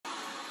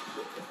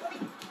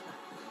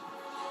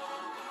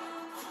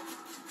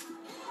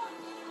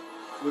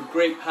With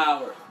great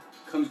power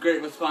comes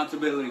great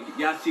responsibility.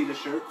 Y'all see the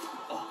shirt?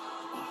 Oh,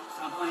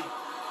 stop playing.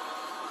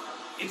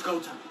 It's go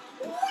time.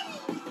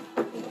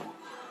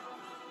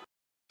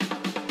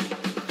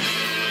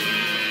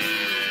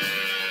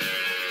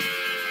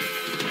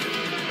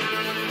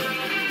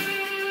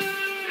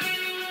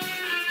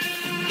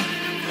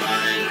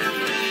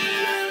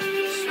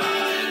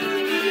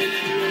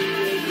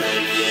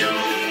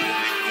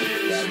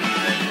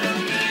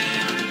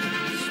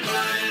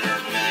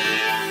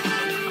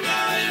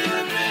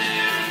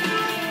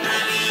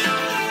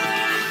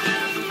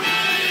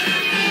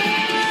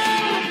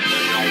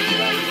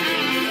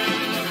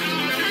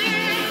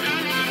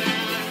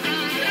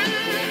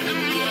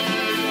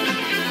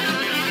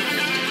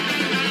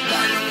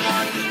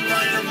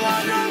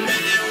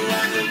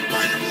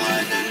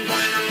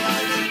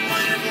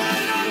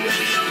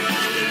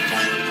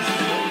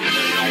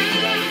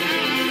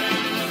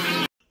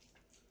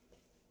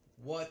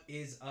 What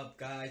is up,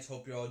 guys?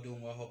 Hope you're all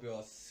doing well. Hope you're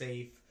all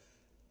safe.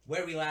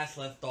 Where we last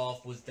left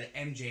off was the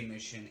MJ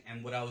mission,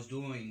 and what I was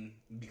doing,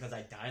 because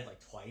I died like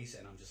twice,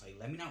 and I'm just like,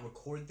 let me not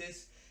record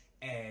this,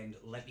 and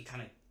let me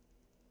kind of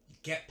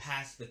get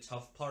past the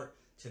tough part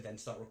to then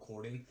start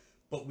recording.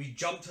 But we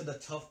jumped to the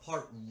tough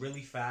part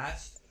really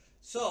fast,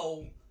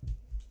 so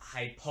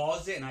I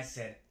paused it and I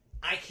said,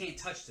 I can't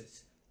touch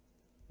this.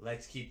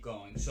 Let's keep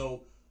going.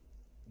 So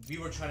we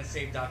were trying to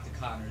save Dr.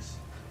 Connors.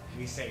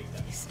 We saved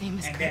him. His name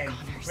is and Greg then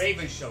Connors.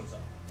 Raven shows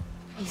up.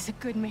 He's a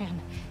good man.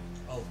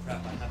 Oh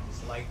crap, I have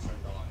this light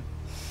turned on.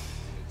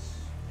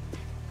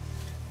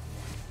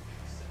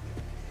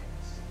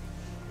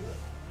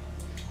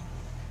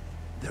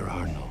 There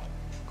are no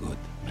good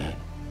men.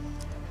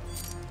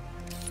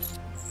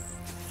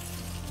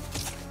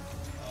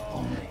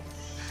 Only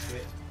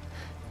Shit.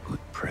 good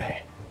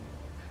prey.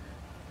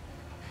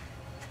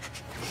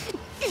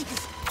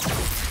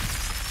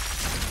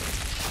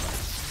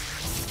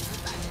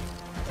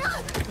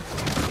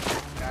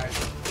 Guys,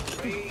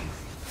 please.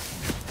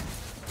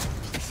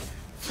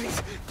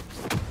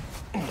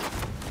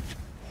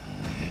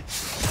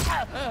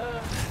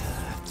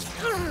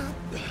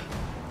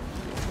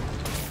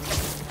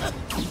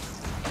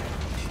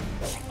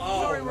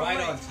 Oh, Sorry, right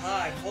we're on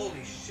time.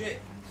 Holy shit.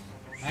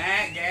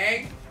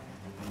 Gang.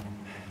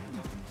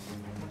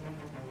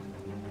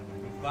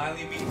 We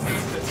finally meet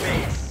face to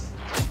face.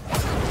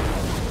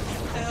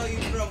 What the hell are you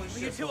throwing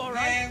shit you two for, all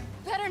right? man?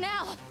 Better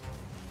now.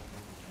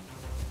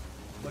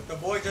 But the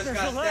boy just There's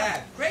got a lab.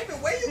 stabbed.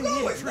 Raven, where you In the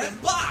going? atrium. Let's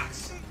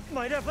box.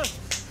 Might have a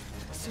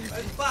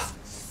Let's box.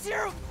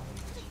 serum.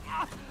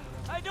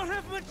 I don't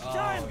have much Oh,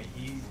 time.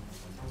 he's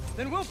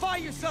Then we'll buy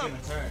you some.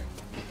 gonna turn.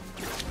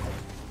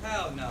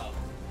 Hell no.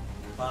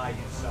 Buy you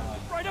some.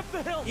 Right up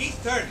the hill. He's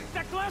turning.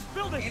 That glass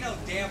building. Ain't no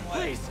damn way.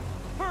 Please,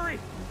 hurry.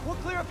 We'll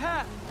clear a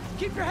path.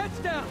 Keep your heads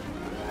down.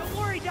 Don't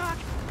worry, Doc.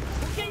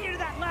 We'll get you to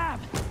that lab.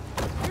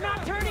 You're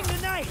not turning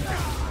tonight.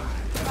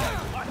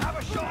 I have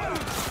a shot.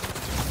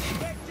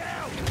 Get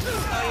down.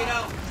 Oh, you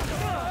know.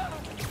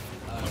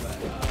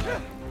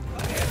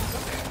 Come here.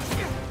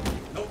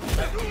 Nope.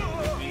 That's me.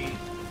 Come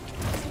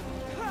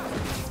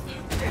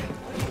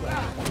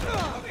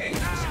here.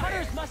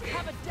 Hunters must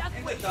have a death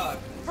In the wish. dog.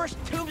 First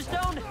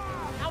tombstone,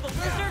 now the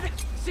lizard.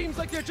 Seems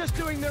like they're just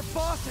doing their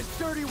boss's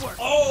dirty work.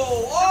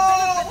 Oh!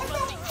 What the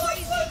fuck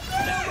was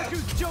that? Look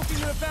who's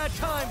joking at a bad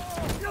time.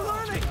 You're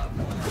learning.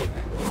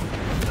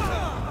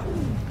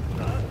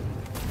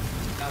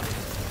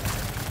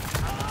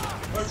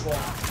 First one.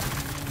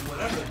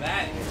 Whatever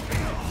that is.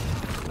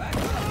 Back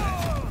up,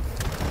 man.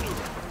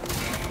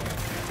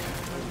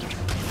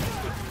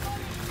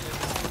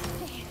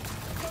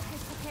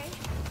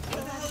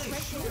 Where the hell are you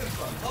shooting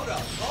from? Hold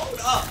up.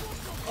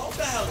 Hold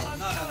the hell up.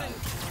 No.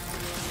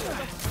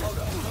 Hold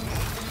up.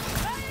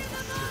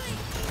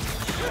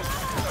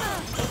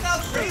 Look how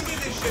crazy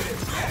this shit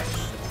is, man.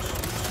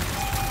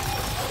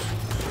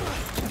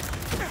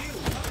 You,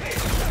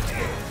 come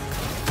here.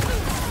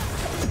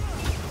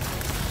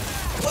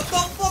 What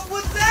the fuck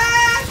was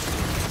that?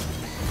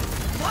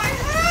 My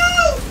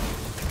house!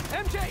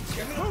 MJ,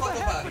 Get me the move fuck up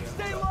ahead, out but here.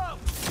 stay low.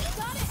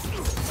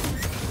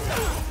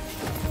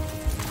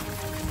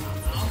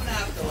 I'm gonna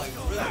have to like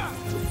really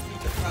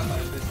beat the crap out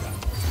of this guy.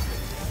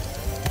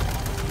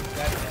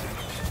 That's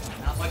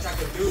it. Not much I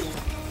could do.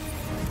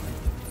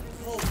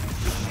 Holy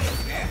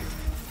shit, man.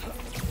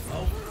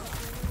 Oh.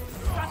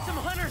 Got some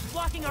hunters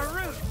blocking our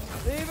route.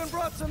 They even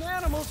brought some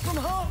animals from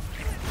home.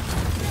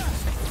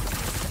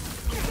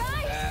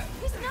 That.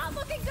 He's not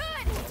looking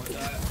good!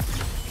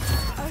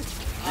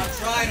 I'm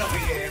trying over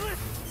here.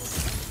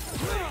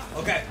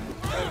 Okay.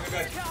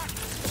 Good.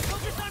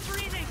 Focus on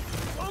breathing.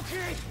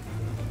 Okay.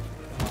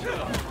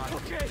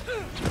 Okay.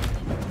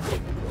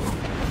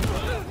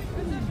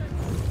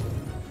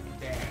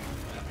 Damn.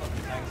 That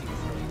fucking tag team is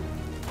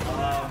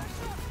great.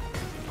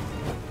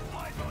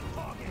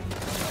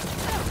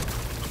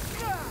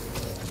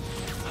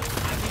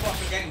 I keep on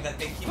forgetting that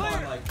they keep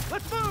on like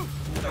Let's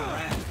move.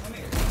 around. Come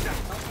here.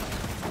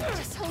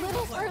 Just a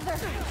little further.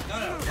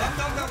 No.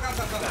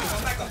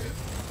 Come back up here.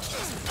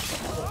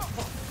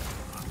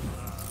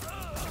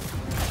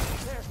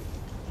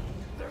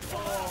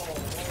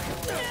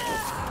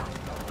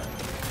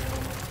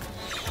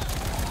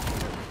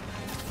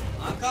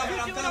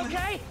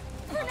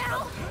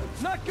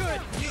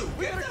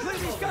 We gotta clear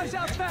these guys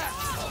out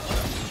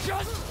fast.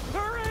 Just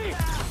hurry!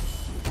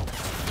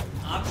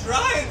 I'm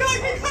trying,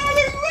 Donkey Kong,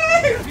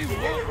 wait! We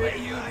won't let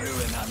you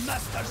ruin our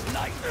master's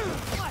night.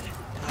 What?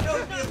 I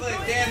don't give a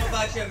damn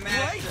about your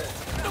master.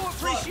 No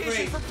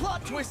appreciation for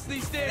plot twists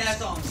these days.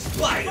 That's on Boss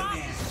Spider-Man.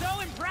 is so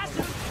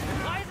impressive.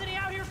 Why isn't he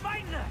out here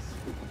fighting us?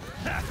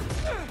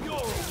 You're a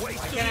waste.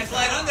 Why can't I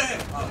slide under him?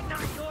 Oh.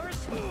 Not yours.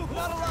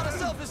 Not a lot of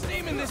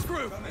self-esteem in this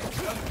group.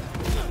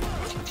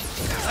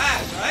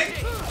 Fast, right?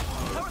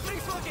 How are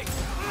things looking?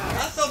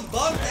 Got some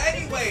bumps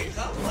anyways.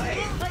 I'm like,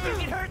 Let you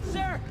get hurt,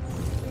 sir.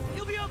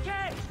 You'll be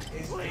okay.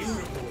 it's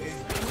beautiful.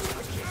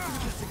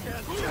 It's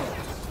beautiful.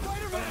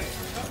 Spider-Man.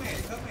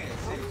 Come here.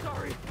 I'm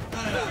sorry. No.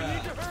 We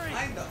need to hurry.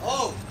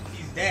 Oh,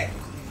 he's dead.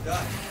 He's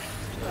done.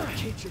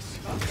 Cages.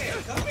 Come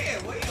here.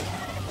 What are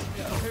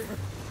you?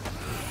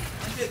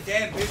 That's your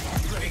damn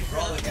business, you big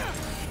brother.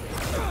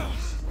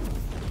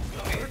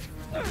 Come here.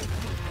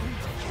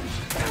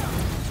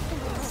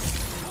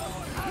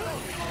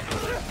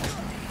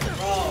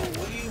 Bro,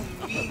 what do you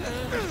mean? You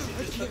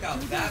just took out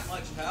that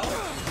much health?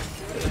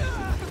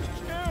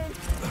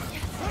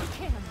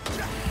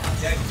 I'm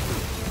dead.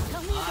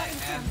 I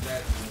am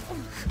dead.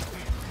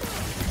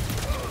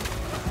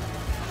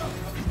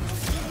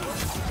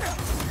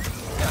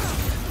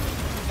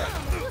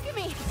 Look at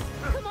me!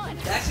 Come on!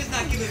 That's just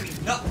not giving me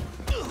nothing.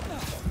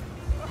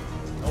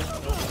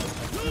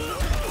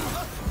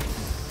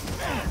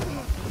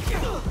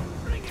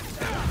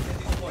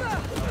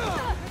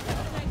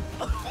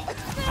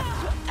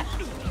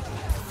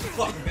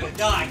 Fucking gonna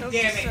die, damn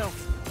it!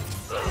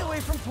 Stay away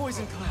from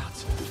poison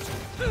clouds.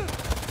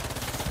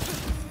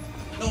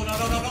 No.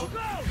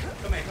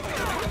 Come here.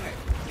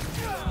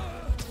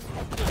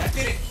 That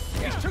did it!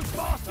 He's too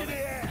fast in the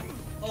air.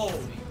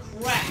 Holy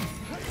crap!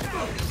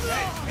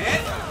 That's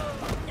head?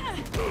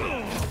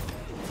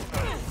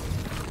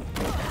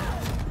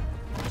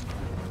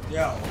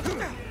 Yo.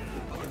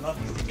 Fucking love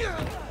these things.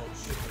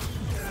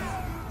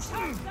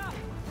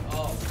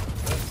 Oh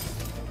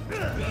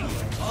shit.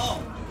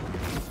 Oh.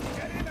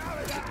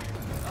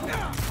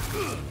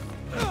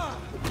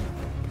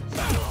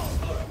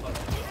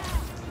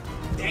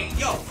 Dang,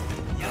 yo!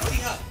 Y'all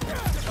see how?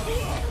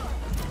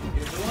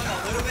 You're doing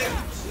a little bit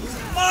too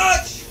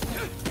much!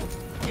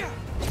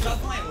 Stop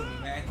playing with me,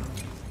 man.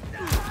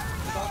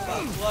 Talk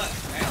about blood,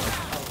 man.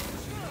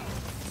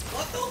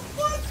 What the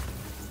fuck?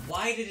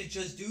 Why did it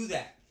just do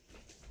that?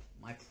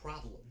 My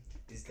problem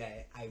is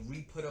that I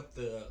re-put up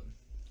the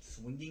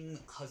swinging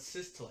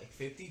assist to like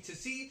 50 to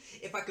see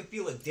if I could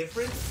feel a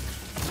difference,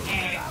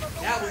 and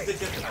that was the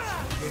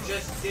difference. You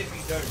just did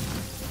me dirty.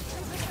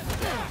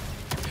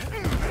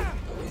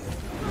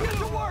 Get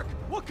to work!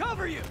 We'll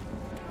cover you!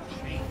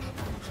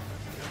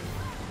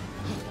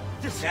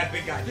 That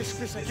big guy.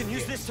 This I can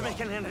use this to make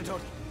an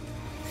antidote.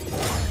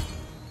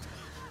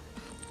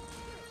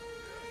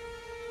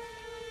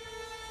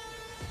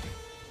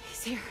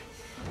 He's here.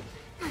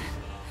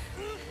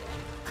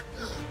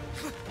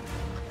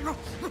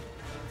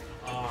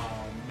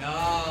 Oh no.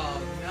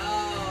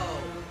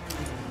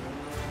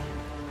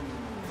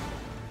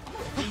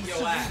 Beat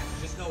your ass.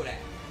 Just know that.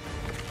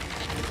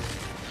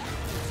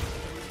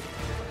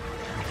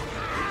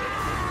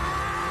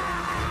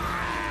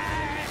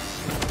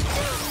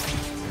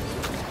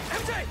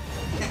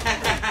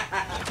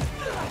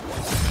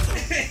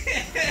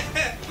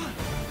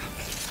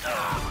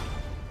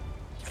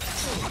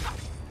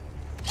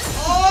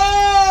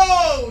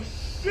 Oh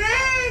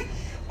shit!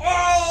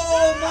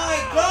 Oh my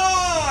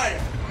god!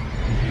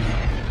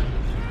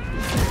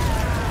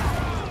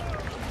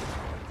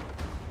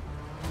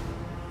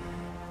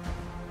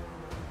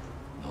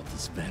 Not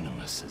as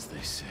venomous as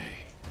they say.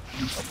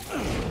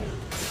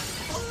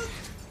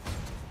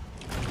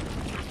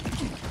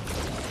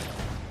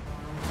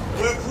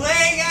 We're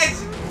playing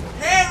as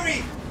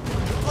Harry!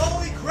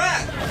 Holy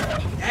crap!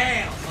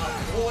 Damn,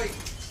 my boy!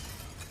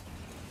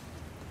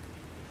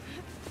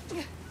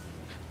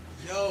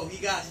 Yo, he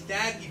got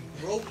stabbed, he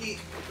broke it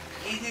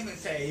in him and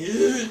said,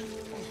 "Ugh."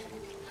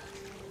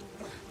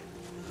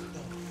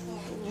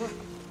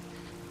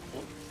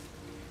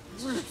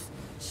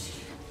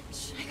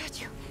 I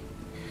got you.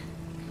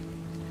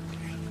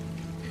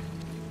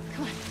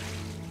 Come on.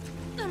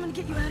 I'm gonna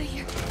get you out of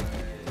here.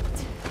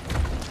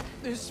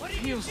 This What did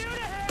feels you do to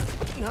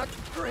him? not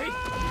great.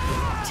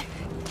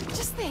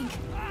 Just think.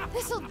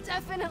 This'll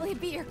definitely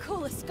be your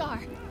coolest scar.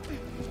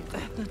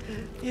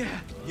 Yeah.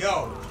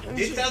 Yo,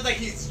 this sounds like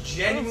he's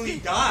genuinely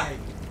died.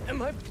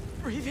 Am I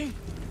breathing?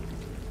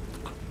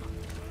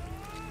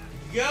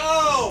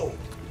 Yo!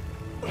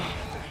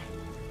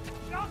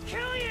 I'll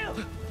kill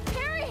you!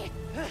 Harry!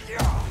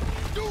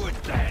 Do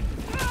it then!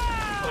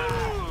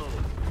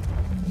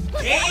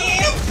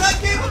 Damn!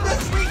 Son gave him the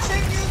sweet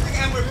chin music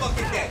and we're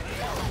fucking dead.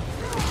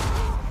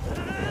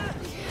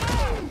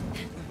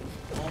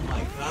 Oh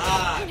my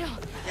god. I know.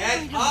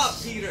 Get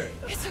up, Peter.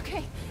 It's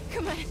okay.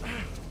 Come on.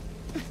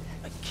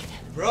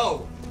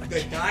 Bro,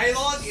 the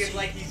dialogue is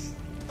like he's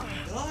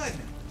done.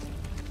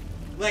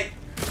 Like,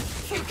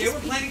 if they were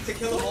planning to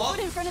kill him off. One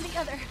in front of the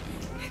other.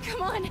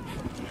 Come on.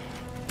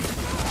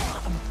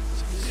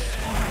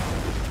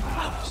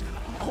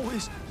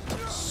 always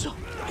so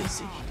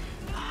busy.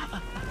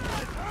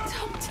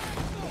 Don't.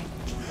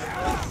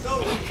 It's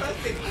so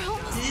depressing.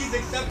 He's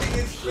accepting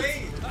his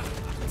fate.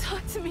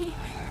 Talk to me.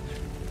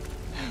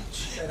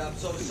 She said, I'm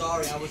so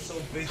sorry, I was so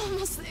busy.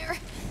 Almost there.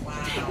 Wow.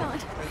 Hang on.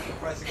 That's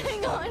depressing as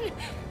Hang fuck. on.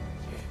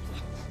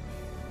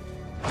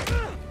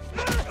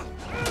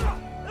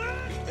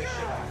 Beat the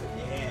shit out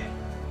of him.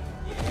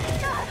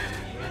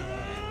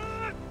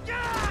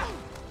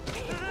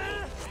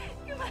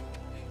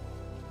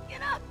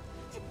 Get up.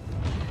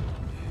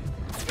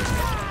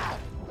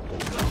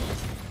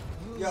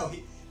 Yo,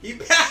 he beat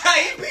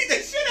the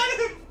shit out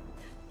of him.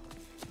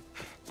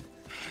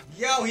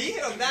 Yo, he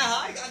hit him that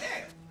high,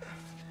 goddamn.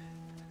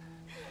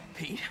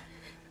 Pete?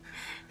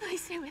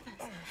 Please stay with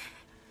us.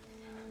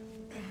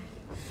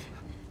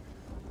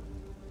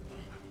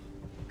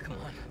 Come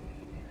on.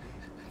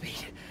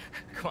 Pete,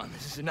 come on,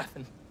 this is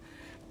nothing.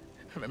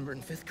 Remember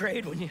in 5th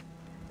grade when you...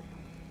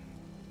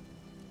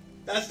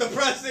 That's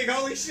depressing,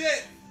 holy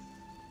shit.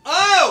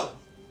 Oh!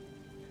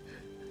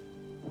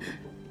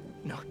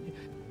 No,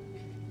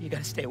 you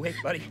gotta stay awake,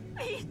 buddy.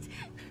 Pete.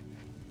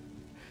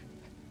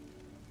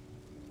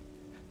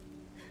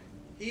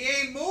 He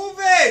ain't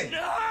moving!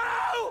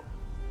 No!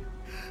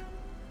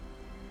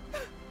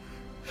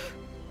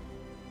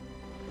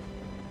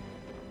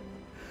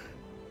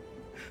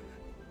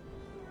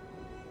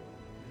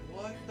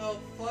 What the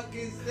fuck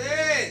is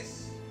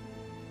this?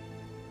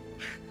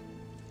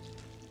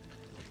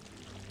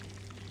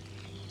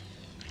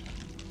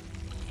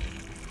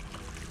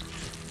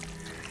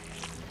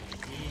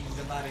 He's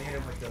about to hit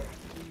him with the...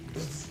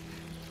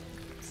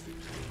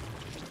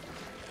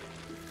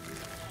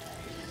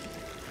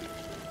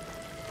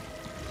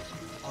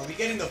 Are we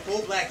getting the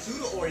full black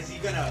suit, or is he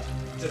gonna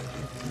just...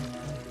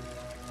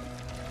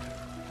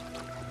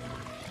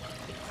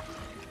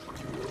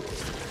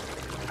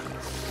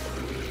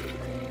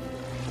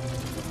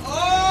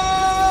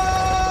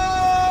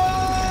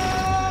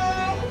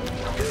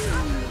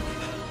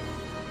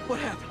 What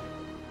happened?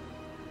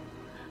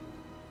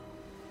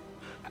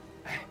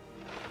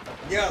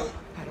 Yo,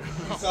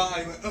 you saw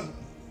how he went,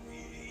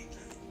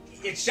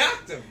 it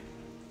shocked him.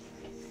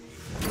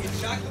 It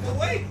shocked him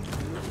awake.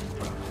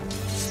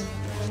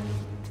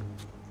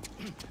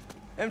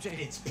 MJ,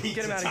 It's pizza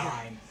get him out of here.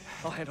 time.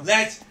 I'll handle it.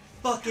 Let's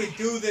fucking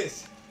do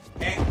this.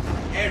 And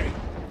Harry.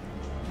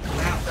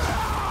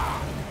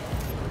 Wow.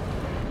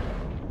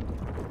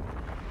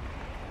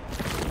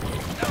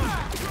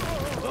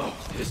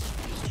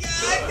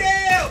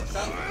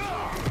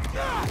 Goddamn!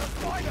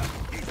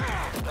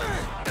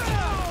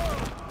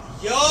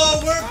 Yo,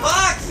 we're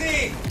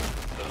boxing!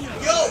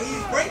 Yo,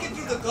 he's breaking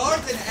through the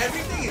guards and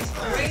everything is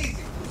crazy.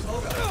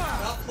 Hold up,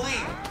 stop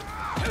playing.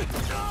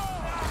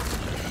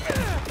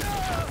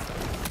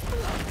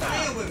 Stop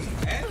playing with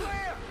me, man.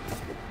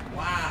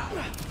 Wow.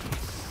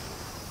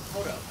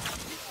 Hold up.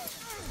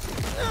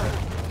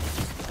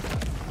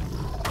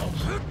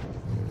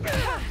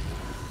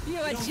 You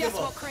are Don't give just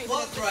a what Craven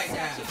fuck right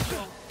now.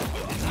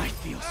 I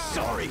feel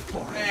sorry for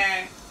him.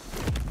 Man.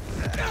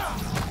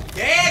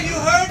 Damn, you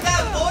heard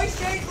that voice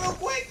change real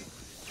quick?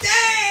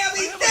 Damn,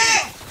 he's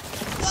dead!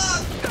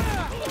 Fuck!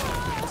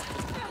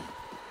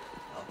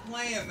 I'm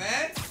playing,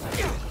 man.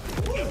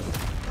 Woo.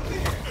 Come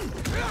here.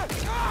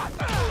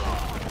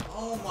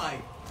 Oh my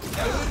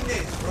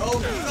goodness, bro.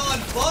 He's on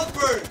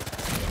bumpers.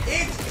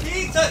 It's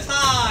pizza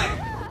time!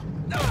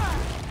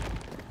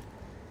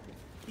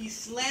 He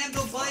slammed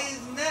him by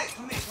his neck.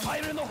 Come here, come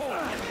Fire in the hole.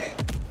 here.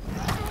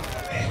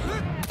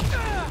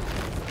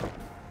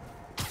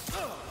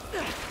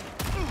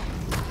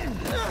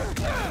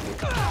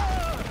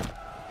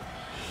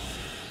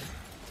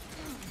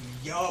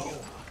 Yo,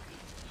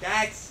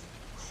 that's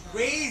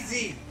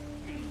crazy.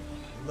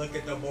 Look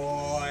at the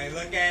boy.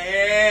 Look at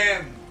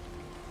him.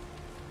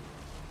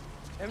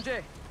 MJ,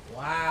 I'm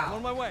Wow.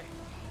 on my way.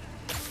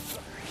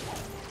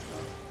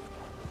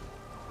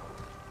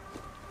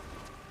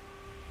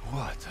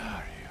 What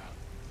are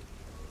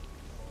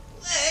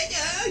you?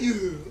 Hey,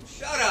 you.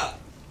 Shut up.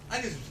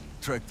 I just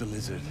Track the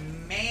lizard.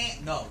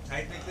 man. No,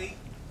 technically,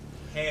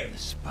 Harry. The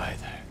spider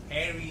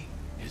Harry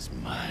is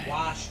mine.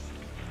 washed.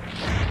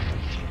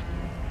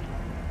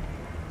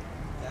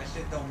 That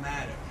shit don't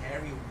matter.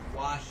 Harry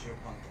washed your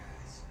punk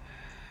ass.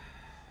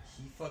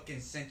 He fucking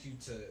sent you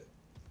to.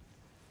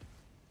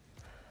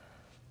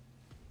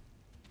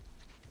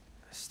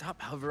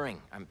 Stop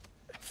hovering. I'm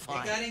They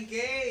fine. got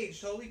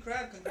engaged. Holy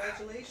crap!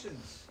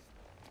 Congratulations.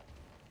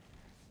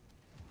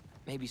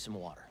 Maybe some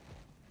water.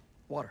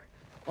 Water.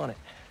 On it.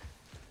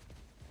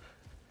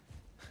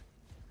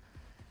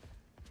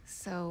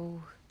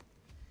 So,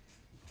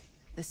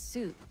 the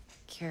suit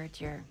cured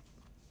your...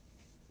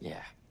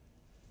 Yeah.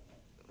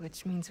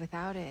 Which means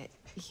without it,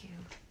 you...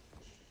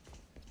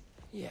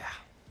 Yeah.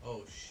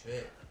 Oh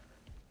shit.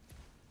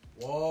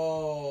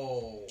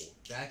 Whoa,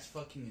 that's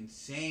fucking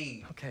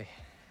insane. Okay.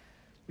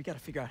 We gotta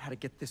figure out how to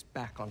get this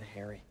back onto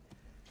Harry.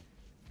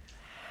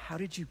 How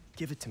did you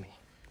give it to me?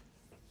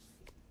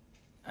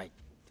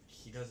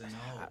 He doesn't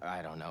know.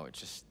 I don't know. It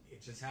just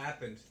It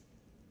happened.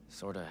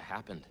 sort of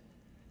happened.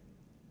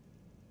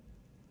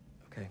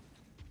 Okay.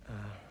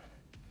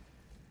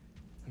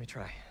 me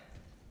try.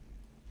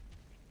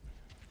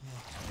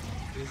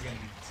 This is gonna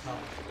be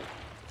tough.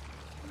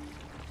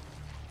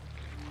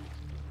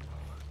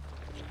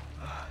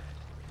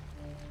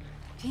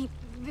 Pete,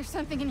 there's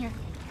something in your...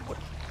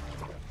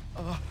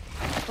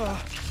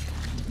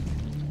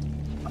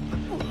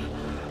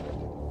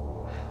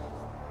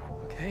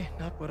 Okay,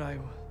 not what I...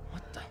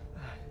 What the...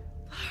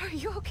 Are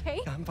you okay?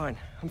 I'm fine.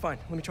 I'm fine.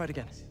 Let me try it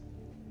again.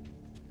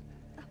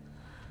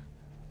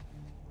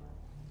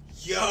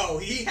 Yo,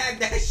 he had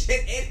that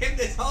shit in him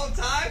this whole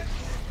time?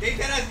 They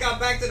then has got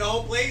back to the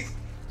whole place?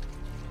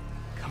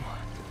 Come on.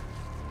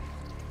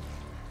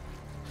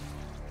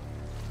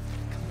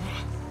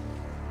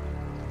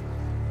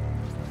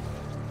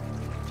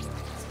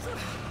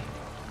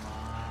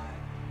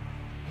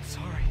 I'm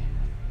sorry.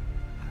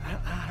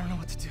 I don't know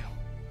what to do.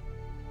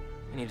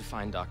 We need to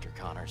find Dr.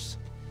 Connors.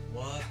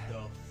 What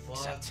the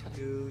fuck,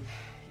 dude?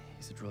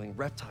 He's a drilling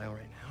reptile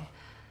right now.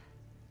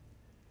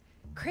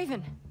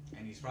 Craven,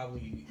 And he's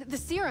probably... the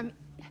serum,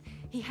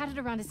 he had it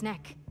around his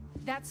neck.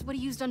 That's what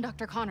he used on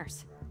Dr.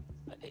 Connors.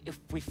 If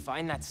we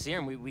find that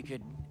serum, we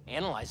could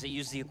analyze it,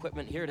 use the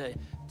equipment here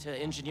to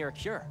engineer a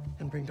cure.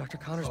 And bring Dr.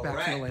 Connors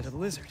back from the land of the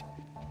lizard.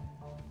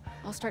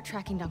 I'll start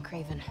tracking down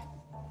Craven.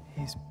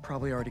 He's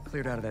probably already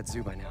cleared out of that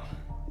zoo by now.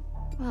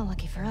 Well,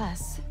 lucky for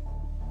us.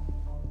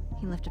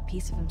 He left a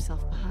piece of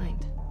himself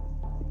behind.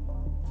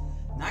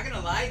 Not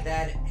gonna lie,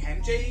 that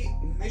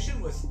MJ mission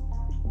was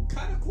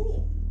kind of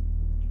cool.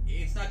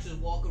 It's not just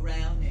walk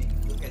around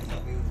and look at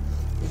stuff.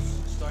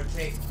 It start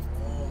taking.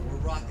 Oh, we're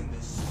rocking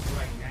this suit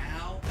right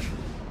now.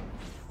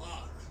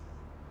 Fuck.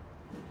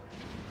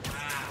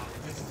 Wow,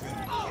 this is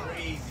gonna be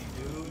crazy,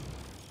 dude.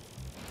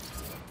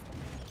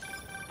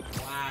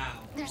 Wow.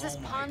 There's this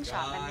Oh my pawn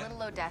shop God. in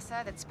Little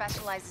Odessa that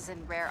specializes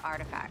in rare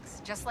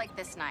artifacts, just like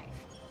this knife.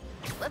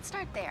 Let's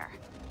start there.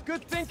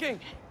 Good thinking!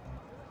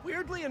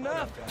 Weirdly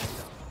enough, Hold up,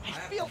 guys. I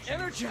have feel to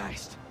change.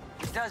 energized.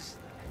 It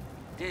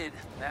did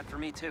that for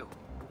me too.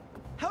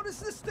 How does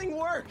this thing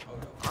work?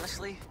 Hold up.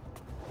 Honestly,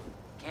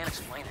 can't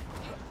explain it.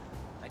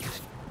 I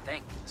just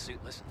think the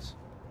suit listens.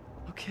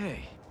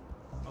 Okay.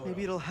 Hold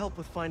Maybe up. it'll help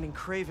with finding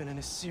Craven and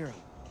his serum.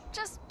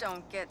 Just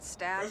don't get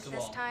stabbed First of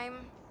this all- time,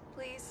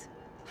 please.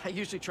 I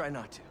usually try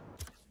not to.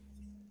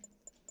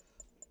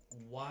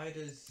 Why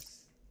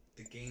does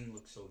the game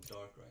look so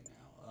dark right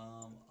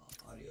now?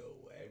 Audio,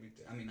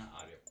 everything. I mean, not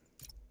audio.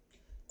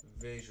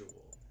 Visual.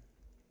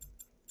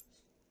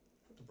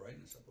 Put the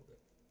brightness up a bit.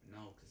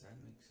 No, because that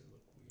makes it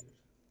look weird.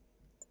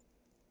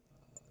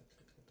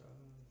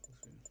 Full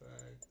screen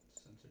effect,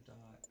 sensor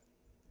dot.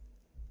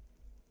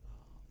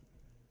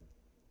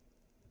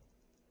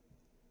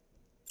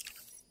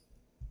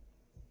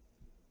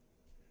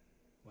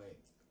 Wait.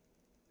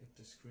 If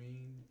the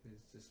screen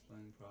is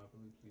displaying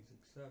properly, please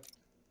accept.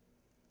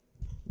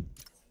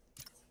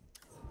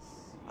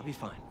 I'll be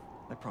fine.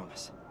 I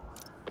promise.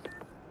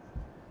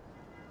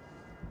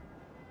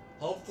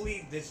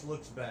 Hopefully this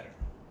looks better.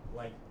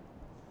 Like,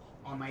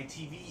 on my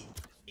TV,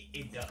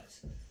 it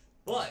does.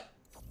 But,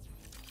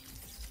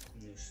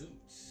 new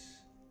suits.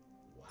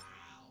 Wow,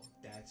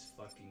 that's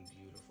fucking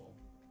beautiful.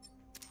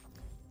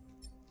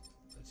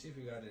 Let's see if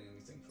we got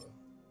anything for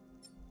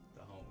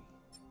the homie.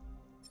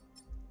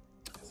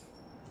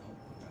 Nope,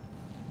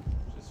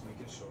 okay. Just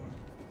making sure.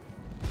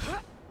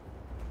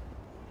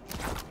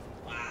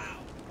 Wow.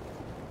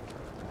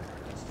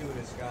 Let's do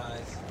this,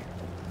 guys.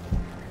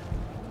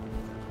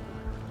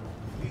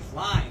 We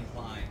flying.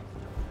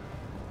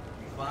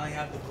 We finally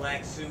have the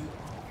black suit.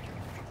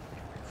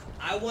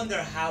 I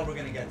wonder how we're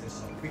gonna get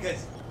this off.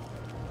 Because,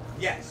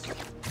 yes,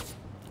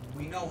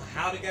 we know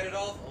how to get it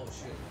off. Oh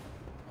shit.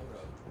 Hold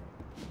up.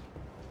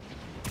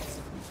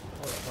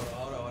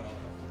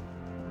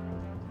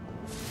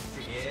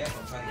 Yeah,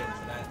 I'm trying to get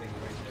into that thing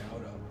right there.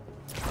 Hold up.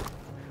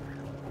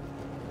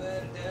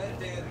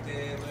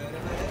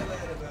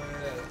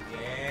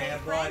 Yeah,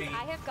 buddy.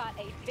 I have got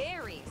a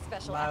very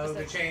special Allow episode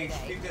the for you change.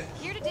 today. Keep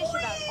this- Here to dish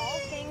about all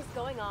things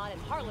going on in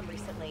Harlem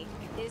recently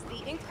is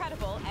the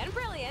incredible and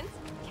brilliant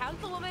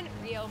Councilwoman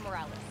Rio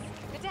Morales.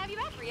 Good to have you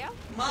back, Rio.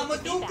 Mama Good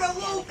to be Duka back,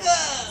 Luka!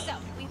 Danica. So,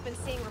 we've been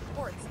seeing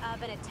reports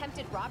of an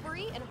attempted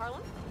robbery in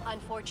Harlem.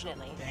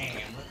 Unfortunately,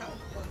 Damn, look how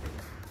fucking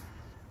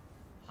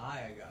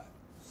high I got.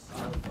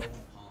 Solid gold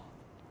palm.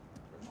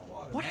 Where's my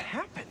water, What man?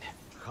 happened?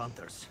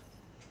 Hunters.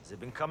 They've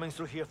been coming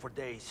through here for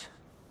days.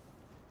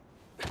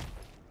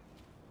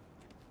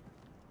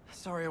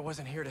 Sorry I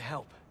wasn't here to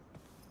help.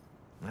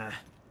 Nah.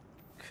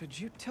 Could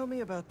you tell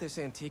me about this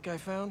antique I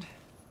found?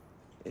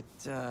 It,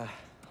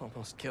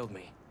 almost killed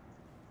me.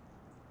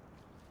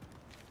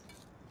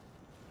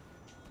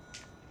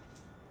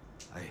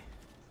 I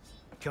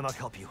cannot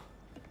help you.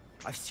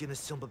 I've seen this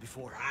symbol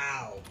before.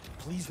 Wow.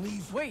 Please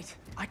leave. Wait!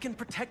 I can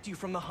protect you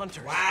from the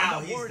hunters. Wow, I'm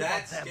not he's worried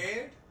that about them.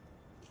 scared?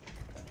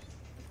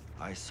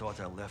 I thought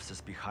I left this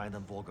behind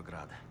in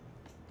Volgograd.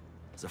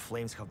 The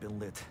flames have been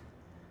lit.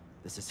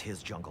 This is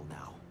his jungle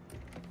now.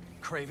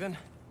 Craven?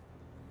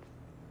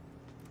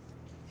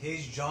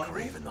 His jungle?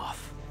 Ravenov.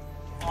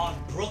 On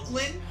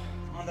Brooklyn?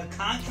 On the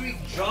concrete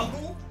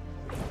jungle?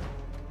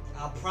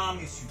 I'll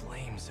promise you.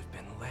 Flames have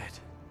been lit.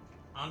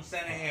 I'm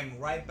sending him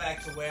right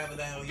back to wherever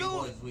the hell he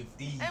was with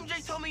these.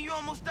 MJ told me you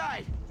almost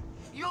died.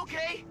 You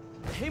okay?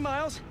 Hey,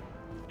 Miles.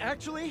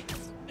 Actually,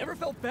 never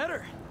felt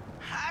better.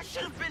 I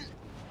should have been...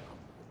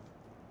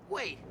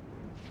 Wait,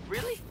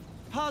 really?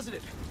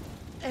 Positive.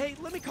 Hey,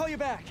 let me call you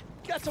back.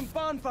 Got some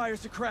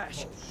bonfires to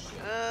crash.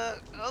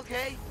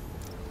 Okay.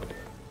 Do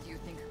you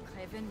think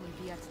Craven will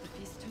be at the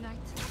feast tonight?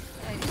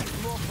 It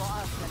is more for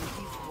us than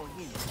it is for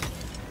him.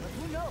 But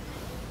who knows?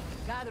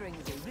 Gathering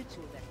is a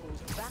ritual that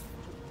goes back to...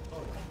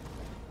 Hold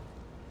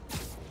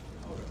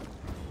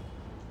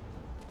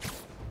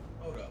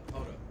up.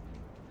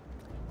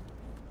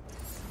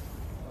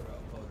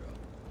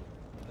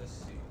 Let's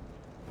see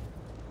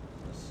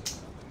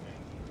something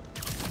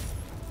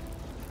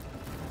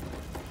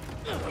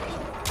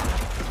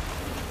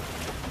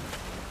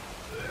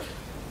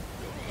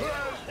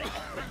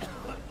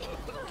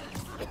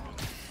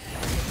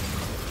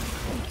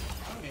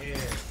I'm here.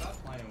 Stop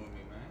playing with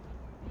me, man.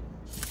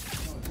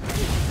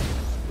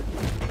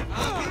 I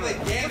don't give a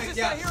damn if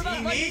y'all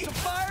see me.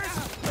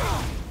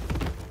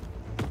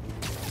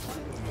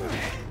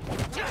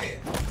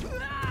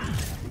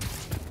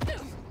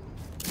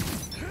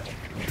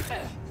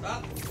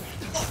 Stop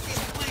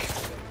fucking playing.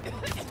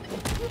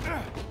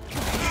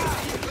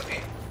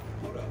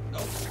 Hold up.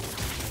 Nope.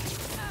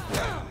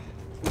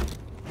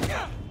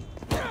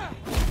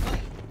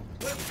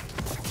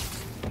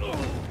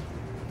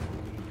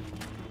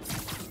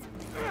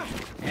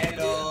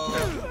 Hello.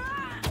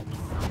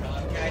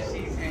 Catch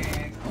these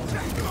hands.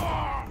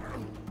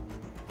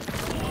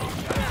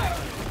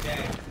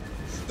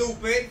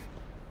 Stupid.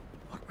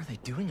 What were they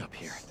doing up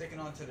here? Sticking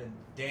onto the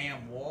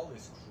damn wall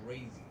is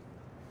crazy.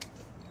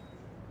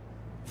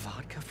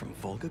 Vodka from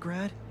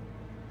Volgograd?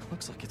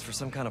 Looks like it's for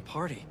some kind of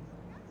party.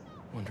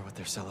 Wonder what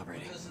they're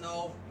celebrating. Just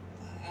know,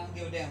 I don't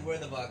give a damn where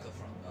the vodka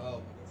from. Oh my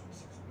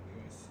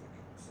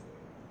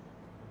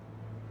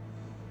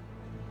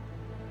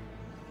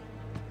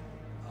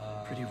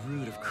god, Pretty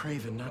rude of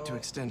Craven not to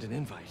extend an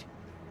invite.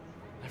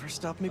 Never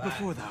stopped me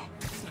before, though.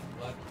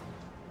 What?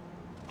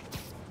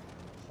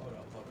 Hold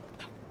up.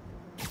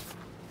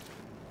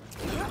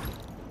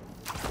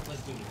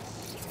 Let's do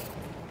this.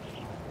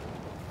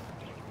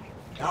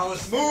 That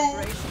was smooth! The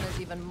celebration is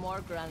even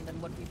more grand than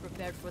what we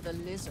prepared for the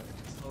lizard.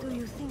 Do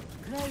you think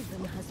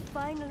Craven has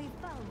finally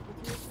found what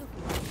he was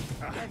looking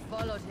for? I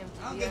followed him to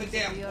I don't the give a ends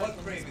damn of the what earth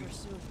in Craven his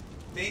pursuit.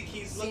 think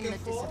he's Seen looking the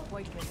for.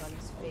 disappointment on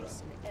his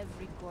face in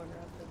every corner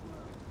of the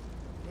world.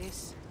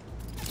 This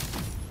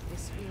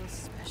feels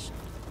special.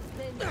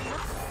 Then I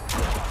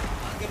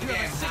don't give a You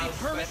damn have a city how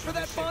permit special for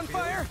that this shit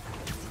bonfire? feels.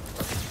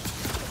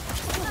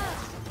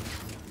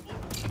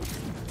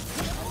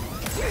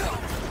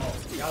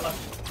 Y'all up.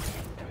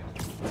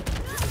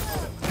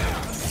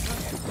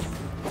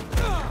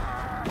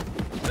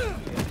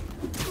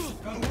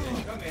 Come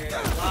here.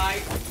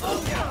 Light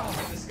up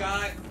in the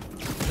sky.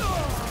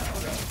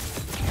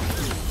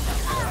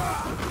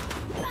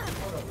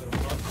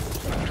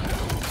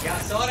 Y'all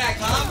saw that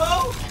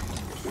combo?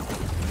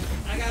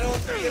 I got all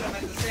three of them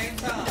at the same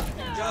time.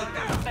 Jug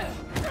down.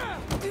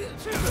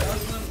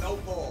 Jug no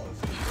pause.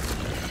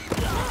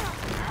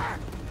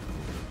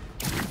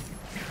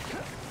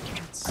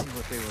 Let's see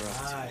what they were up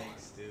to.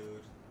 Nice,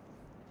 dude.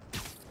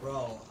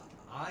 Bro,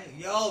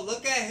 yo,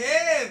 look at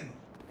him!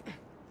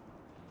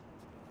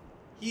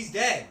 He's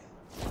dead.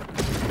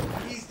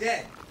 He's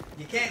dead.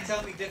 You can't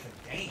tell me different.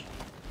 Damn.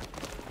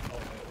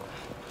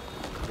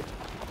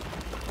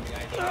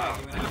 Oh,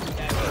 wait.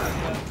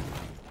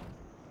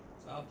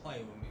 Stop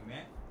playing with me,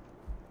 man.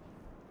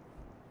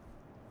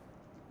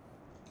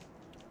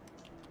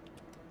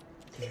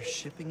 They're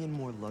shipping in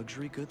more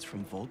luxury goods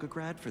from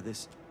Volgograd for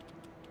this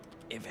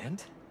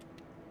event?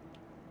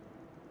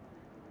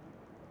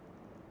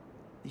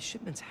 These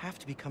shipments have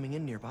to be coming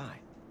in nearby.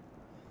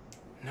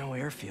 No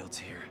airfields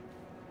here.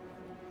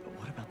 But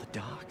what about the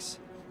docks?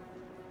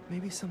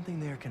 Maybe something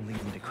there can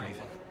lead me to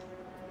Craven.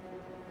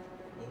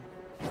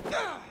 Nope.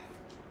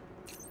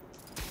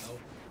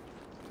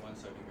 1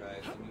 second,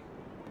 guys. Let me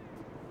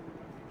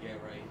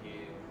get right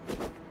here.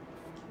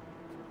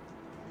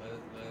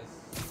 Let's.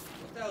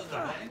 What the hell is the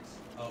buttons?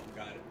 Oh,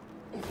 got it.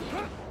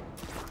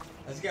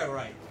 Let's get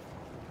right.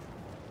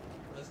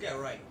 Let's get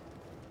right.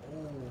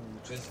 Ooh,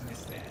 just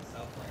missed that.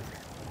 Stop playing.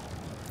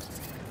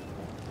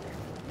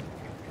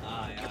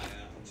 Yeah.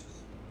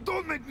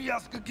 Don't make me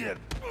ask again!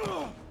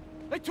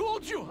 I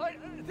told you!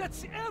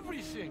 That's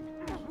everything!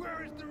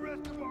 Where is the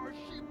rest of our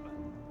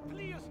shipment?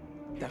 Please!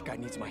 That guy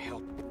needs my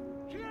help.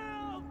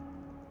 Help!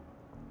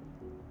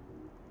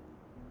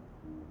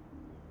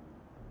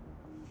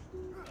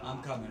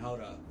 I'm coming.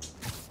 Hold up.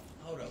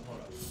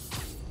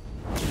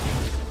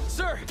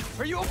 Sir,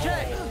 are you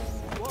okay?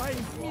 Why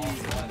me?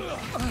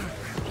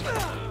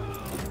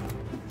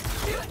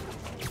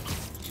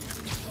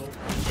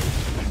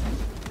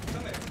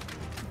 Come here.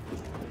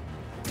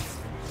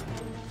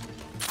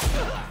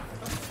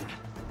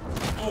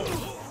 Oh,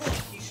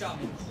 fuck, he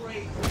shot me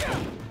crazy.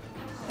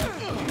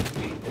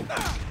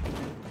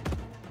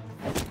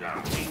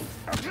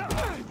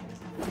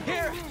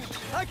 Here,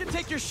 I can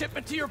take your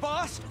shipment to your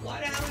boss. Why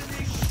the hell is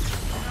he shooting?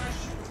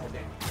 Oh,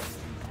 damn.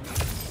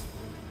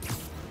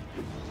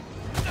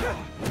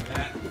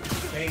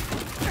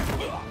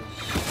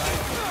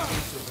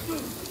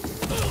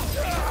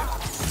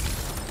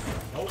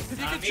 If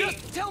you could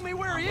just tell me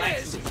where he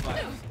is! You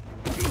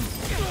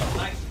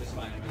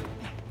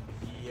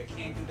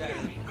can't do that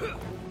to me.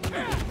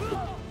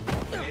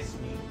 Miss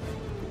me.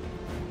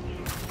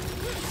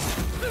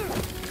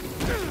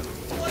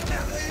 What the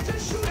hell?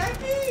 Just shoot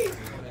at me!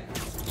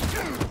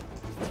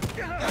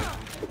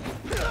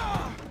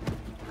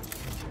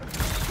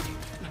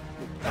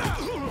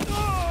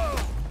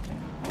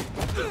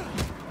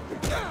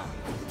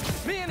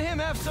 Me and him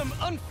have some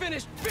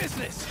unfinished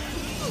business!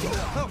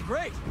 Oh,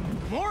 great!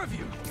 More of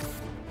you!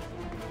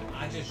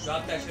 I just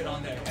dropped that shit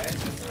on their head.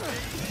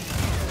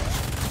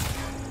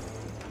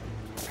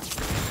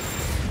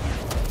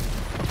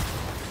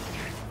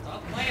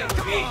 Stop playing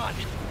with me! Come on!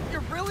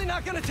 You're really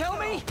not gonna tell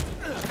me?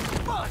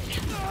 Fine!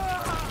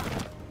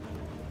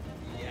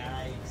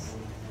 Yikes.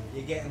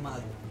 You're getting my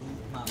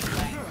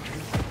flank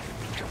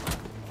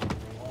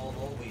all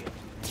over you.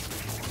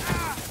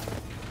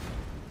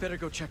 Better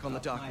go check on the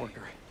dock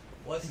worker.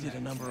 What's I did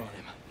a next, number man? on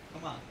him.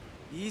 Come on.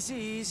 Easy,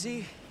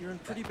 easy. You're in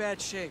pretty bad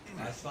shape.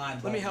 That's fine,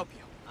 Let buddy. me help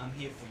you. I'm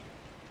here for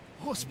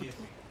you.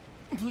 Hospital.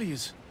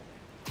 Please.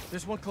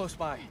 There's one close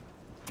by.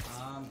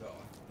 I'm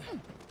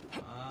going.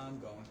 I'm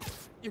going.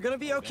 You're gonna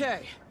be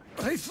okay.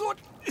 I thought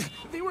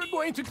they were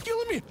going to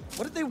kill me.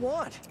 What did they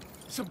want?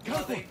 Some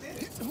couple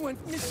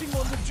went missing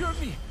on the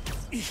journey.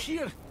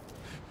 Here.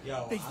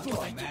 Yo, They I'm thought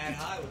going I mad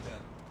high with them.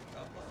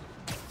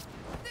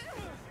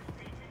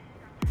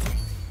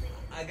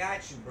 I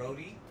got you,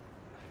 Brody.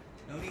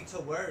 No need to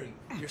worry.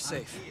 You're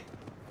safe.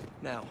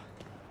 Now,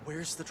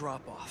 where's the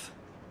drop-off?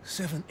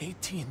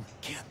 718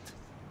 Kent.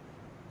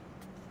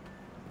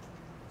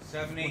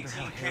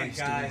 718 Kent,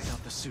 doing guys.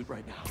 without the suit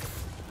right now.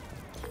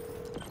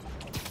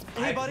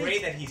 I Hey, buddy.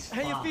 pray that he's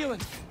How you fine.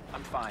 feeling?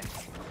 I'm fine.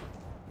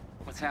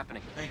 What's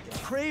happening? Thank you.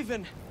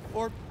 Craven,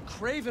 or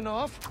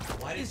Cravenoff,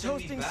 Why did is you send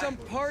me hosting some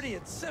backwards? party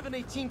at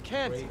 718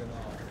 Kent.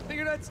 Cravenoff.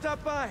 Figured I'd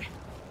stop by.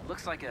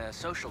 Looks like a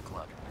social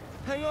club.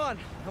 Hang on,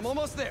 I'm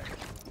almost there.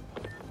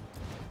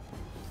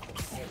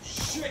 Oh,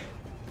 shit!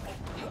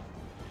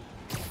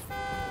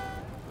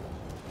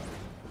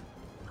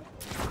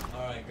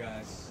 Alright,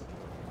 guys.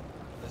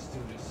 Let's do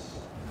this.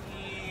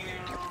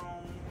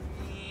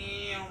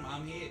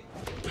 I'm hit.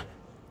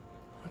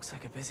 Looks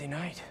like a busy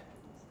night.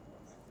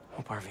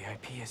 Hope our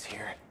VIP is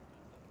here.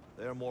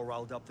 They're more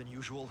riled up than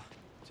usual.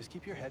 Just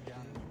keep your head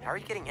down. How are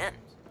you getting in?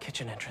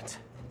 Kitchen entrance.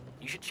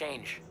 You should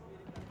change.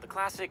 The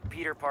classic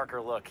Peter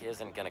Parker look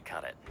isn't gonna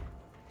cut it.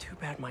 Too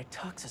bad my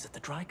tux is at the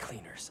dry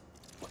cleaners.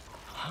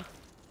 Huh?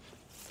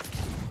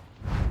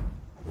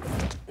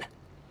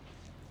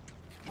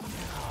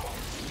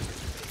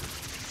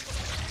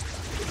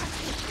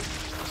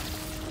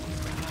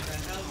 What the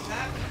hell's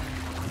happening?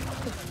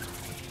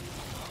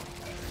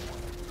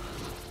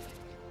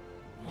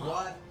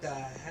 What the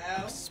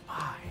hell? A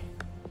spy.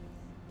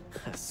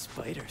 A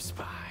spider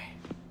spy.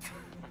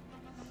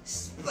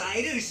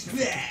 Spider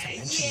spy!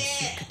 The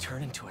suit could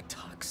turn into a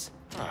tux.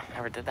 Huh,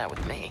 never did that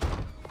with me.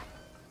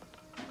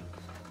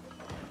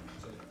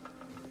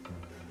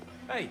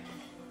 Hey!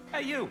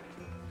 Hey, you!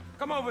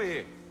 Come over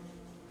here.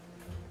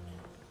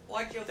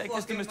 Watch your Take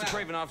this to fucking Mr.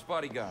 mouth. Kravenoff's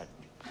bodyguard.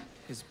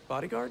 His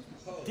bodyguard?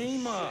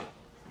 Dima!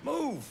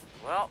 Move!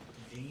 Well,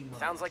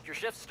 sounds like your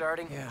shift's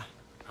starting. Yeah.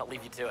 I'll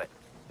leave you to it.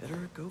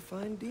 Better go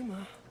find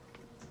Dima.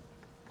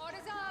 Orders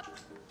up!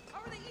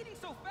 How are they eating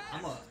so fast?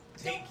 I'm gonna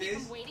take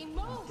this Waiting, and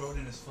move! throw it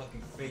in his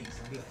fucking face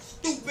and be like,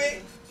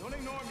 stupid! Don't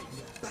ignore me.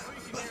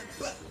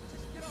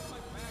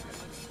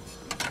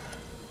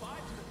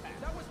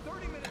 That was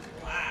 30 minutes ago.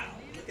 Wow,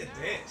 look at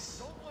this.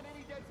 Don't want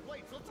any dead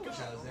plates. Let's go. Wish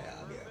I was there.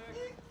 I'd be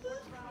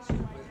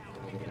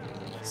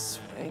like,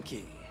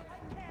 Swanky.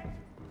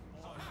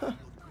 Huh.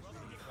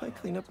 I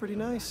clean up pretty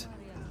nice.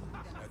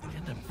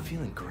 And I'm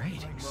feeling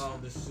great. well,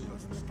 the suit.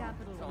 The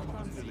capital of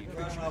Constantine.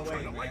 Get out of my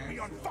way, man.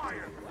 On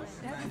fire.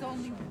 That is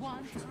only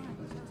one time.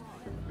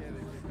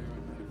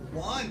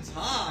 One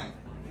time!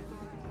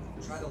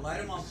 Try to light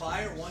him on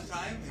fire one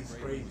time? It's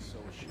crazy.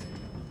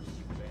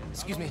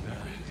 Excuse me.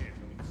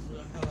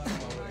 Our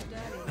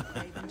daddy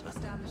craving to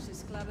establish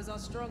this club as our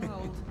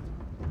stronghold.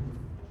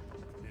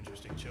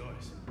 Interesting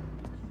choice.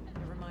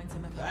 It reminds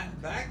him of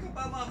Back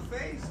up on my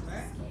face,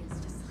 man.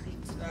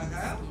 The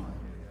hell?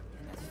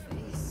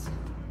 face.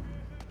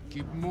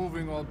 Keep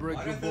moving, or I'll break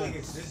Why do your I feel like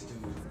bones. it's this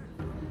dude?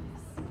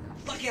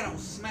 Lucky I don't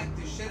smack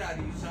the shit out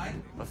of you,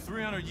 son. A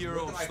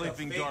 300-year-old Looking like a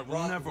sleeping fake guard will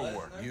Brock never Lesnar.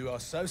 work. You are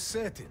so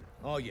certain,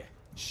 are you?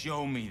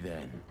 Show me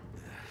then.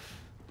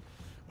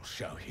 I'll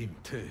show him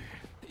too.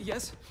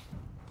 Yes?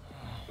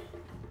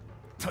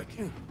 Take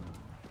him.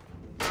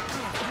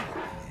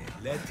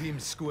 Let him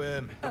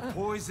squirm. The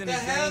poison The is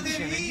hell did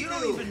ancient, and he you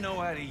don't do? even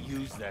know how to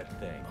use that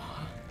thing.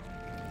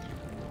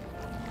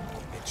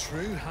 A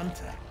true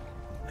hunter.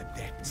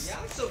 Adepts.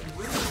 Y'all some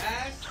rude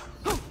ass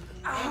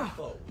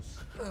infos.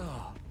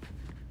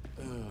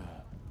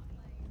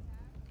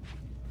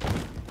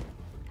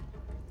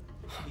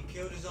 He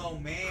killed his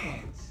own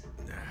mans.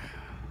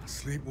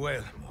 Sleep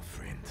well, my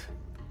friend.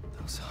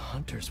 Those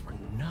hunters were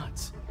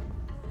nuts.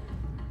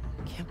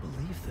 Can't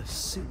believe the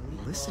suit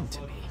listened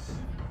to me.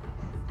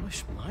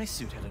 Wish my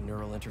suit had a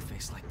neural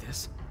interface like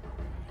this.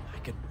 I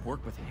could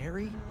work with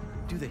Harry,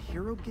 do the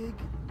hero gig,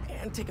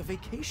 and take a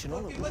vacation all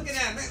at once. What are you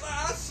looking at, man?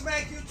 I'll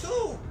smack you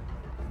too.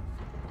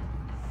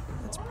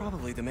 That's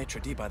probably the maitre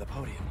d' by the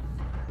podium.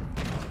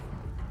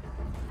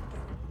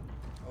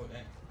 Oh,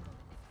 dang.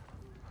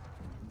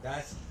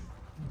 That's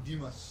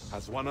Dimas.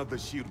 Has one of the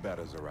shield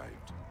bearers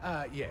arrived?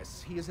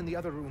 Yes, he is in the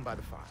other room by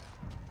the fire.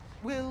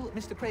 Will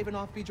Mr.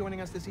 Kravinoff be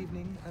joining us this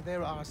evening?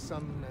 There are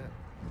some,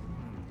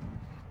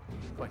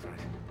 quite right.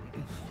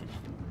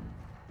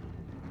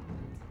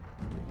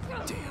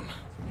 Damn,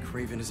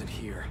 Kraven isn't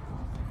here.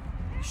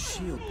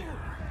 Shield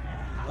bearer.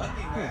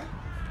 Lucky man.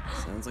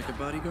 Sounds like a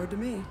bodyguard to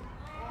me.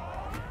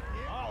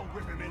 I'll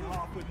rip him in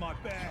half with my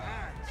bare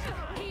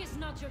hands. He's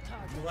not your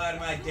target. You out of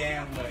my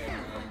damn way,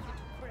 man.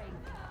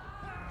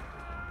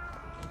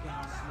 Okay,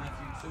 I'll smack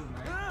you too,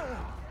 man.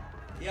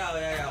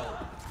 Yo.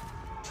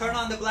 Turn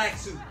on the black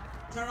suit.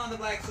 Turn on the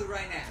black suit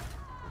right now.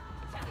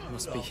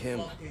 Must be him.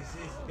 What the fuck is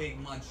this big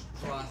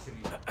monstrosity?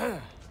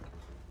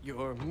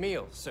 Your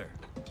meal, sir.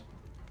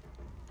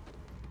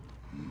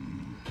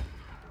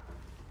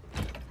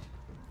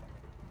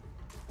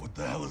 What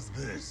the hell is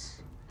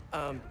this?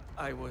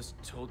 I was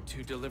told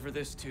to deliver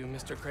this to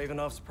Mr.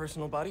 Kravinoff's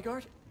personal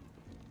bodyguard.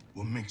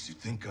 What makes you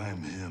think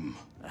I'm him?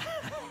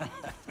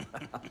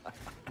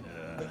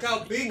 Look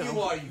how big you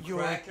are, you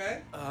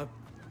crackhead.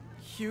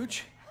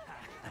 Huge.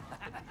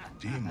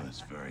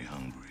 Dima's very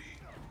hungry.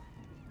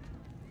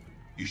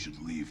 You should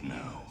leave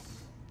now.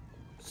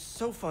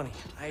 So funny.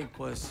 I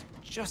was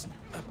just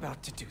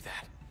about to do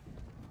that.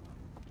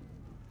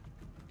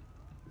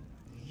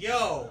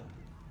 Yo.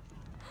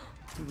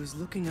 He was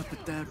looking up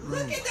at that room.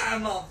 Look at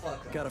that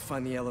motherfucker. Gotta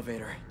find the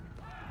elevator.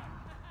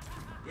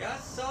 Yeah, I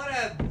saw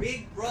that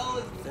big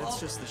brawling. That's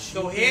just the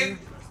So shield him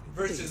bearer?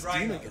 versus What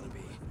big is Rhino. Dima gonna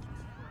be?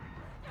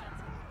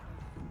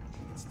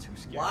 It's too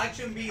scary. Watch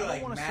him be I don't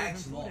like wanna serve Max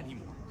him food Maul.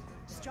 anymore.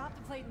 Just drop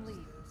the plate and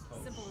leave.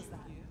 Simple as that.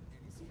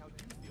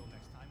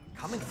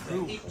 Coming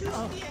through.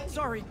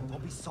 Sorry.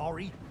 Don't be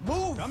sorry.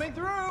 Move! Coming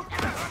through!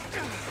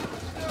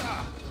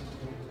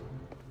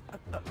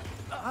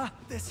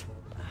 This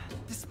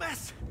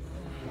mess.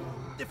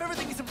 If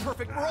everything isn't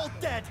perfect, we're all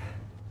dead.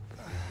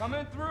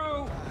 Coming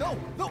through! No,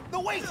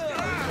 wait!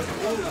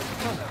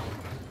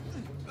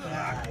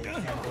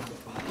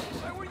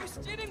 Why were you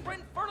standing right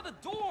in front of the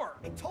door?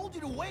 I told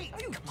you to wait.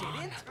 You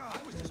didn't. I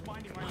was just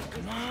minding my own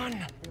business. Come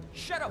on.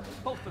 Shut up,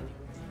 both of you.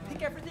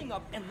 Pick everything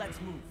up and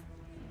let's move.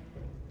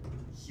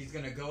 He's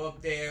gonna go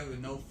up there with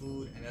no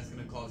food, and that's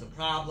gonna cause a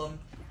problem.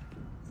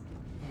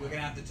 We're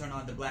gonna have to turn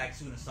on the black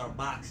suit and start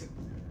boxing.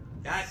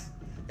 That's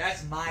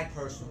my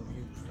personal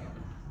view.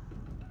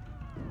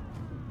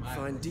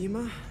 Find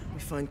Dima, we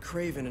find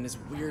Kraven and his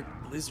weird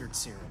blizzard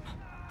serum.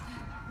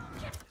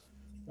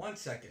 1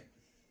 second.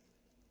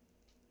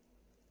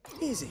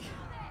 Easy.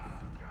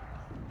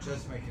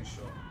 Just making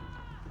sure.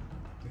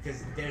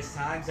 Because there's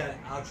times that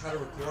I'll try to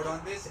record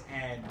on this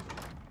and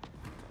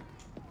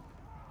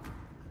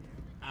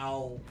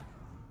I'll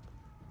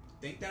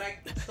think that I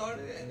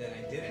started it and then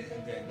I didn't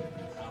and then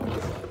I'll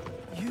mess up.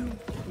 You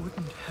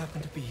wouldn't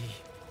happen to be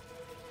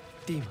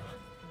Dima.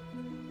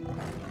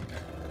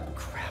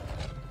 Crap.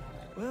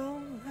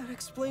 Well, that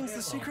explains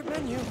the secret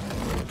menu.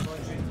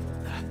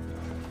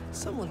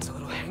 Someone's a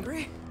little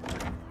hangry.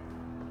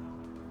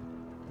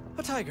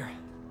 A tiger.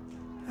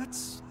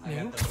 That's I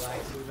new. got the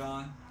black suit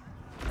on.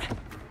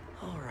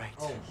 All right.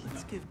 Oh,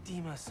 Let's give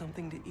Dima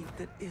something to eat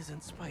that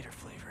isn't spider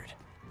flavored.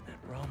 That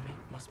raw meat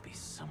must be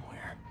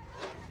somewhere.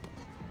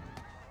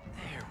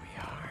 There we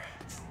are.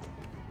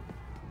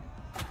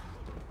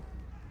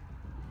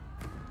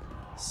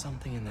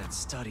 Something in that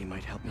study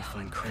might help me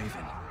find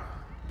Kraven.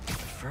 But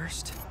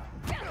first,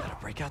 gotta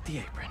break out the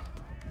apron.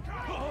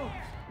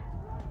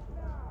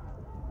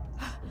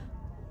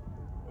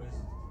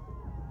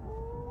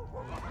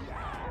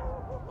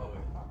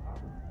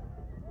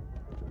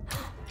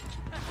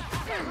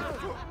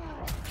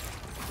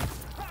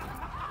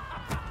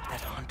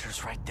 That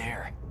hunter's right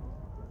there.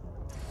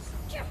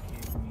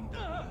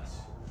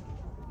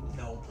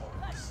 No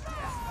pause.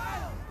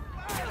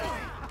 Come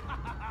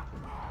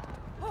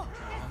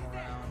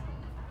around.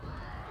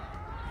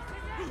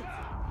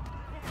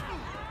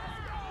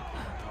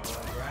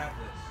 I'll grab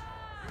this.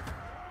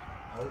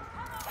 Nope.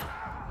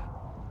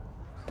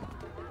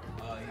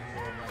 You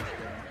were much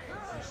better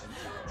position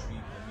to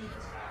retrieve the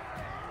meat.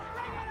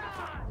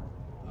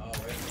 Oh,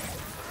 wait.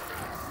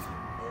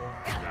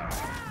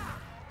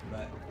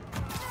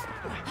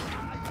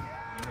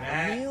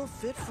 A meal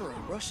fit for a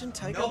Russian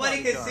tiger.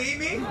 Nobody can bodyguard. see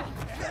me?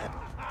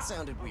 That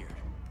sounded weird.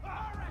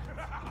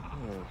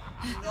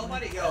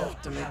 Nobody go. I'll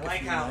have to make I a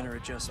like few how. minor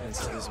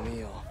adjustments to this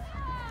meal.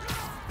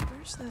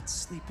 Where's that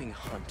sleeping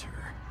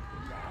hunter?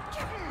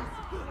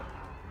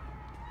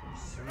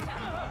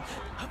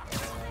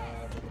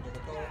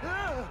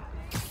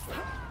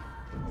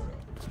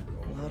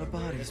 A lot of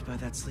bodies by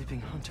that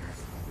sleeping hunter.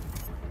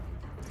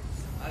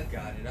 I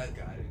got it.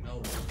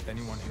 No.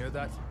 Anyone hear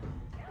that?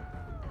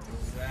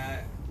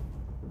 That.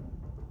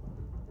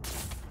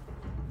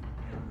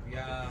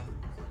 Yeah.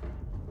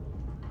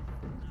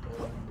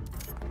 Boom.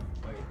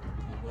 Wait,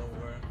 move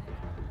over.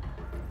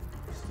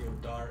 Steel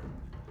dart.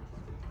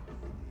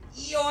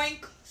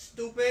 Yoink!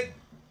 Stupid!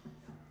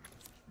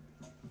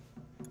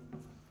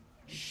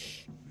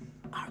 Shh.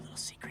 Our little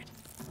secret.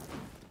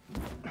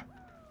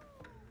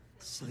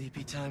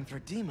 Sleepy time for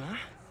Dima.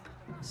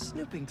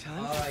 Snooping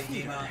time. Alright,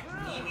 Dima.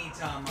 Mimi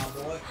time, my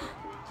boy.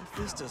 If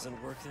this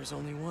doesn't work, there's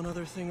only one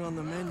other thing on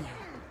the menu.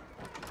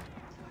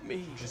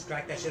 Me. Just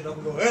crack that shit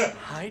open and go, eh!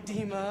 Hi,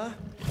 Dima.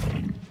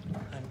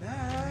 I'm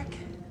back.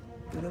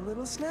 With a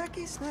little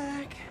snacky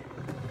snack.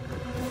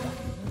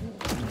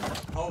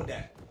 Hold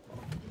that.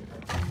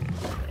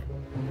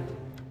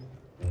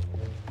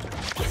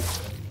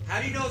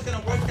 How do you know it's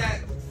gonna work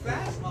that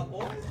fast, my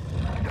boy?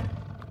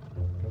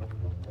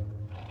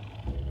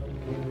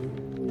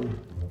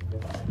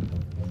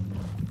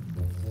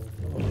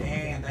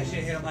 Damn, that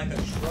shit hit him like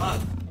a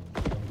truck.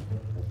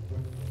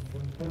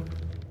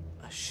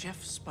 A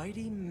Chef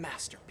Spidey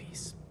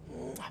masterpiece.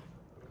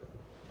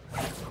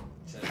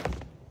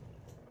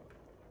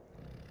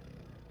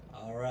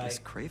 Alright. This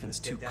Craven's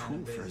too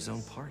cool for his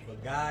own party.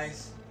 But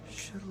guys,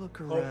 should look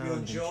hope around you in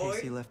enjoyed.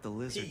 case he left the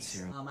lizards Peace.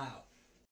 here. I'm out.